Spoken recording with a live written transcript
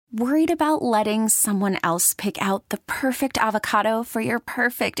Worried about letting someone else pick out the perfect avocado for your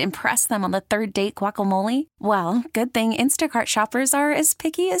perfect impress them on the third date guacamole? Well, good thing Instacart shoppers are as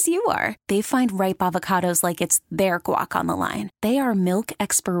picky as you are. They find ripe avocados like it's their guac on the line. They are milk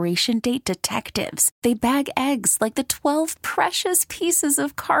expiration date detectives. They bag eggs like the 12 precious pieces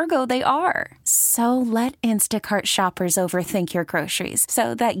of cargo they are. So let Instacart shoppers overthink your groceries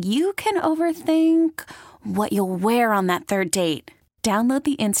so that you can overthink what you'll wear on that third date. Download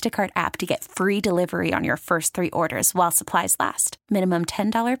the Instacart app to get free delivery on your first 3 orders while supplies last. Minimum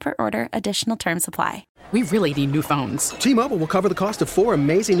 $10 per order. Additional terms apply. We really need new phones. T-Mobile will cover the cost of 4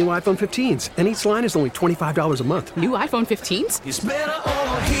 amazing new iPhone 15s, and each line is only $25 a month. New iPhone 15s? It's better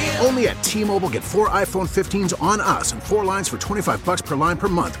over here. Only at T-Mobile, get 4 iPhone 15s on us and 4 lines for $25 per line per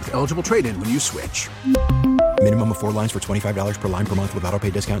month with eligible trade-in when you switch. Minimum of 4 lines for $25 per line per month with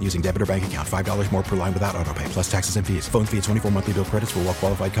autopay discount using debit or bank account. $5 more per line without autopay, plus taxes and fees. Phone fee at 24 monthly bill credits for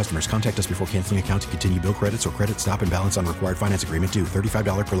well-qualified customers. Contact us before canceling account to continue bill credits or credit stop and balance on required finance agreement due.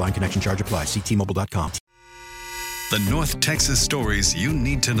 $35 per line connection charge applies. See T-Mobile.com. The North Texas stories you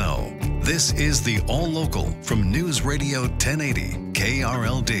need to know. This is the All Local from News Radio 1080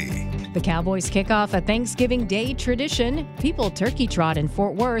 KRLD. The Cowboys kick off a Thanksgiving Day tradition. People turkey trot in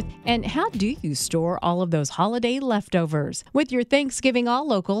Fort Worth. And how do you store all of those holiday leftovers? With your Thanksgiving All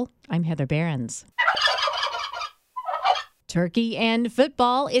Local, I'm Heather Behrens. Turkey and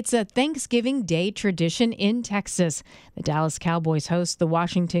football, it's a Thanksgiving Day tradition in Texas. The Dallas Cowboys host the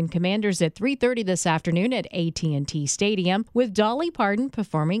Washington Commanders at 3:30 this afternoon at AT&T Stadium, with Dolly Parton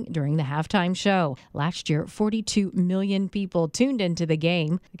performing during the halftime show. Last year, 42 million people tuned into the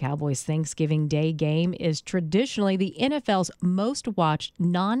game. The Cowboys' Thanksgiving Day game is traditionally the NFL's most watched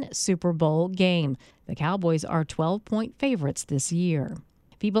non-Super Bowl game. The Cowboys are 12-point favorites this year.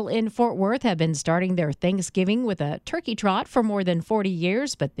 People in Fort Worth have been starting their Thanksgiving with a turkey trot for more than 40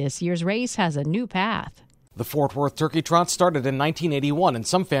 years, but this year's race has a new path. The Fort Worth Turkey Trot started in 1981, and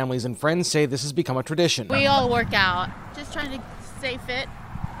some families and friends say this has become a tradition. We all work out, just trying to stay fit,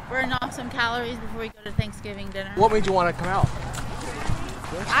 burn off some calories before we go to Thanksgiving dinner. What made you want to come out?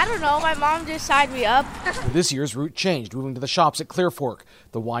 I don't know. My mom just signed me up. This year's route changed, moving to the shops at Clear Fork.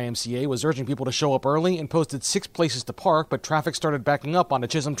 The YMCA was urging people to show up early and posted 6 places to park, but traffic started backing up onto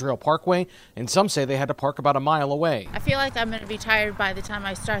Chisholm Trail Parkway, and some say they had to park about a mile away. I feel like I'm going to be tired by the time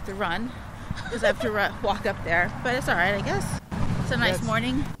I start the run, because I have to walk up there, but it's all right, I guess. It's a nice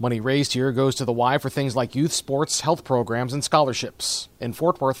morning. Money raised here goes to the Y for things like youth sports, health programs, and scholarships. In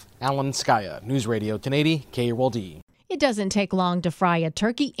Fort Worth, Alan Skaya, News Radio 1080 KRLD. It doesn't take long to fry a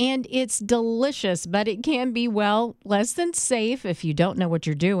turkey, and it's delicious, but it can be, well, less than safe if you don't know what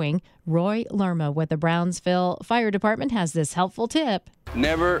you're doing. Roy Lerma with the Brownsville Fire Department has this helpful tip.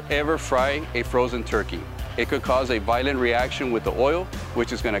 Never, ever fry a frozen turkey. It could cause a violent reaction with the oil,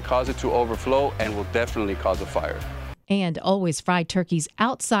 which is going to cause it to overflow and will definitely cause a fire. And always fry turkeys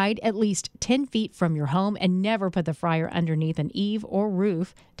outside at least 10 feet from your home, and never put the fryer underneath an eave or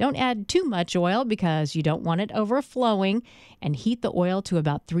roof. Don't add too much oil because you don't want it overflowing, and heat the oil to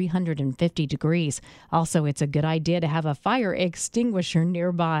about 350 degrees. Also, it's a good idea to have a fire extinguisher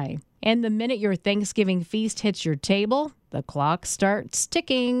nearby. And the minute your Thanksgiving feast hits your table, the clock starts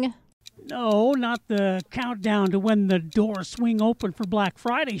ticking. No, not the countdown to when the doors swing open for Black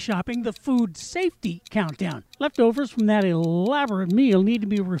Friday shopping, the food safety countdown. Leftovers from that elaborate meal need to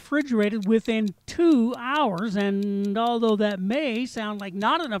be refrigerated within 2 hours, and although that may sound like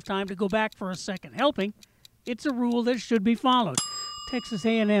not enough time to go back for a second helping, it's a rule that should be followed. Texas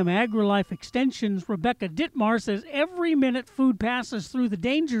A&M AgriLife Extension's Rebecca Dittmar says every minute food passes through the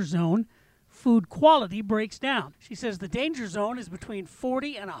danger zone, food quality breaks down. She says the danger zone is between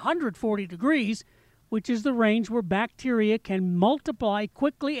 40 and 140 degrees, which is the range where bacteria can multiply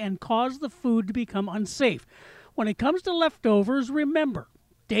quickly and cause the food to become unsafe. When it comes to leftovers, remember,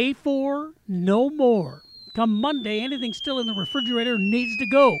 day 4, no more. Come Monday, anything still in the refrigerator needs to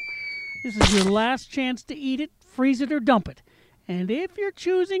go. This is your last chance to eat it, freeze it, or dump it. And if you're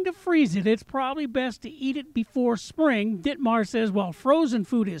choosing to freeze it, it's probably best to eat it before spring. Dittmar says while frozen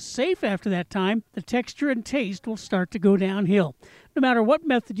food is safe after that time, the texture and taste will start to go downhill. No matter what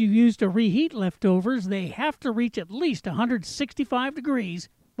method you use to reheat leftovers, they have to reach at least 165 degrees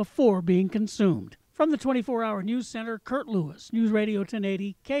before being consumed. From the 24-Hour News Center, Curt Lewis, News Radio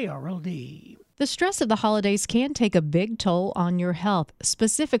 1080 KRLD. The stress of the holidays can take a big toll on your health,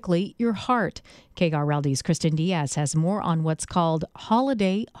 specifically your heart. KRLD's Kristen Diaz has more on what's called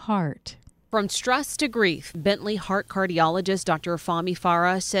holiday heart. From stress to grief, Bentley heart cardiologist Dr. Fahmi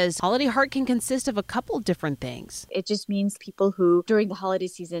Farah says holiday heart can consist of a couple different things. It just means people who during the holiday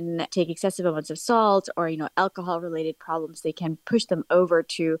season take excessive amounts of salt or, alcohol-related problems, they can push them over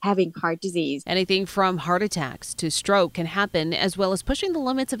to having heart disease. Anything from heart attacks to stroke can happen, as well as pushing the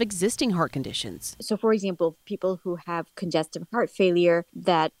limits of existing heart conditions. So, for example, people who have congestive heart failure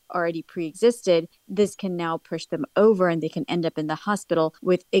that already pre-existed, this can now push them over and they can end up in the hospital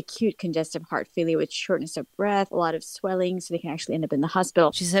with acute congestive heart failure with shortness of breath, a lot of swelling, so they can actually end up in the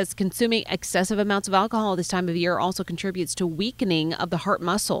hospital. She says consuming excessive amounts of alcohol this time of year also contributes to weakening of the heart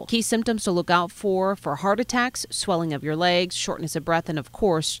muscle. Key symptoms to look out for heart attacks, swelling of your legs, shortness of breath, and of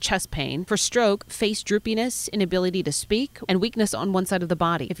course, chest pain. For stroke, face droopiness, inability to speak, and weakness on one side of the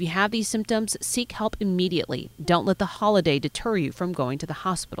body. If you have these symptoms, seek help immediately. Don't let the holiday deter you from going to the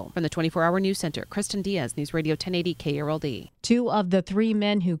hospital. From the 24-Hour News Center, Kristen Diaz, News Radio 1080 KRLD. 2 of the 3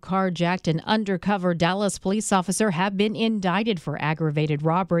 men who carjacked an undercover Dallas police officer have been indicted for aggravated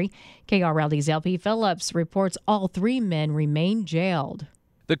robbery. KRLD's LP Phillips reports all 3 men remain jailed.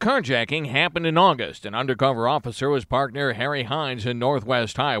 The carjacking happened in August. An undercover officer was parked near Harry Hines in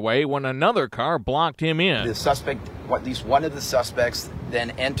Northwest Highway when another car blocked him in. The suspect, at least one of the suspects,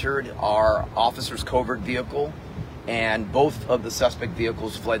 then entered our officer's covert vehicle, and both of the suspect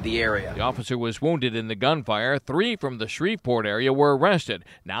vehicles fled the area. The officer was wounded in the gunfire. 3 from the Shreveport area were arrested.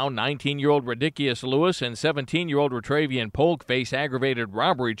 Now 19-year-old Radikius Lewis and 17-year-old Retravian Polk face aggravated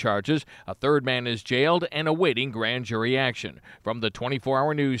robbery charges. A third man is jailed and awaiting grand jury action. From the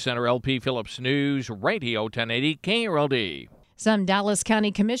 24-Hour News Center, LP Phillips News, Radio 1080 KRLD. Some Dallas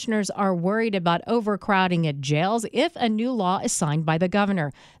County commissioners are worried about overcrowding at jails if a new law is signed by the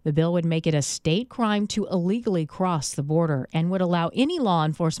governor. The bill would make it a state crime to illegally cross the border and would allow any law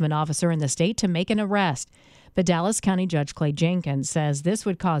enforcement officer in the state to make an arrest. But Dallas County Judge Clay Jenkins says this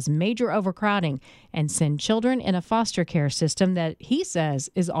would cause major overcrowding and send children in a foster care system that he says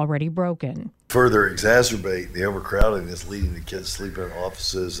is already broken. Further exacerbate the overcrowding that's leading to kids sleeping in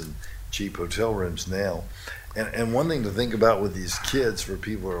offices and cheap hotel rooms now. And one thing to think about with these kids, for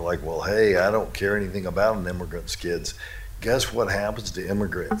people who are like, well, hey, I don't care anything about an immigrant's kids. Guess what happens to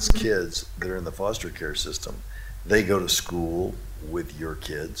immigrants' kids that are in the foster care system? They go to school with your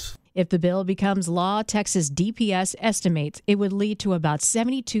kids. If the bill becomes law, Texas DPS estimates it would lead to about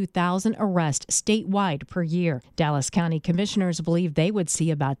 72,000 arrests statewide per year. Dallas County commissioners believe they would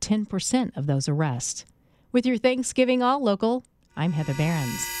see about 10% of those arrests. With your Thanksgiving All Local, I'm Heather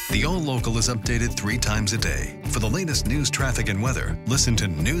Behrens. The All Local is updated 3 times a day. For the latest news, traffic, and weather, listen to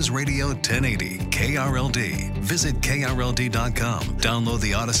News Radio 1080 KRLD. Visit KRLD.com, download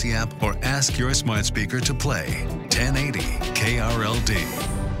the Odyssey app, or ask your smart speaker to play 1080 KRLD.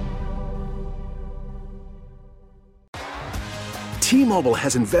 T-Mobile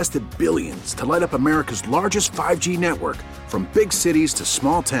has invested billions to light up America's largest 5G network, from big cities to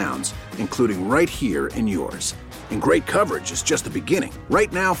small towns, including right here in yours. And great coverage is just the beginning.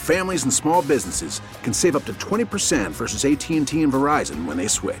 Right now, families and small businesses can save up to 20% versus AT&T and Verizon when they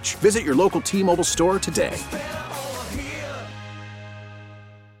switch. Visit your local T-Mobile store today.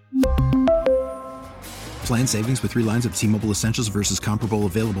 Plan savings with 3 lines of T-Mobile Essentials versus comparable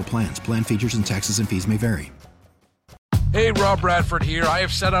available plans. Plan features and taxes and fees may vary. Hey, Rob Bradford here. I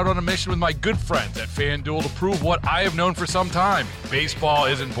have set out on a mission with my good friends at FanDuel to prove what I have known for some time. Baseball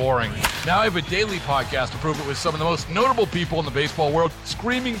isn't boring. Now I have a daily podcast to prove it with some of the most notable people in the baseball world,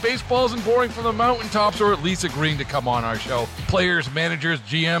 screaming baseball isn't boring from the mountaintops, or at least agreeing to come on our show. Players, managers,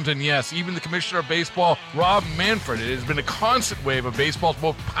 GMs, and yes, even the commissioner of baseball, Rob Manfred. It has been a constant wave of baseball's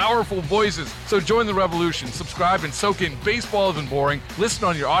most powerful voices. So join the revolution. Subscribe and soak in Baseball Isn't Boring. Listen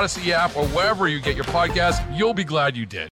on your Odyssey app or wherever you get your podcasts. You'll be glad you did.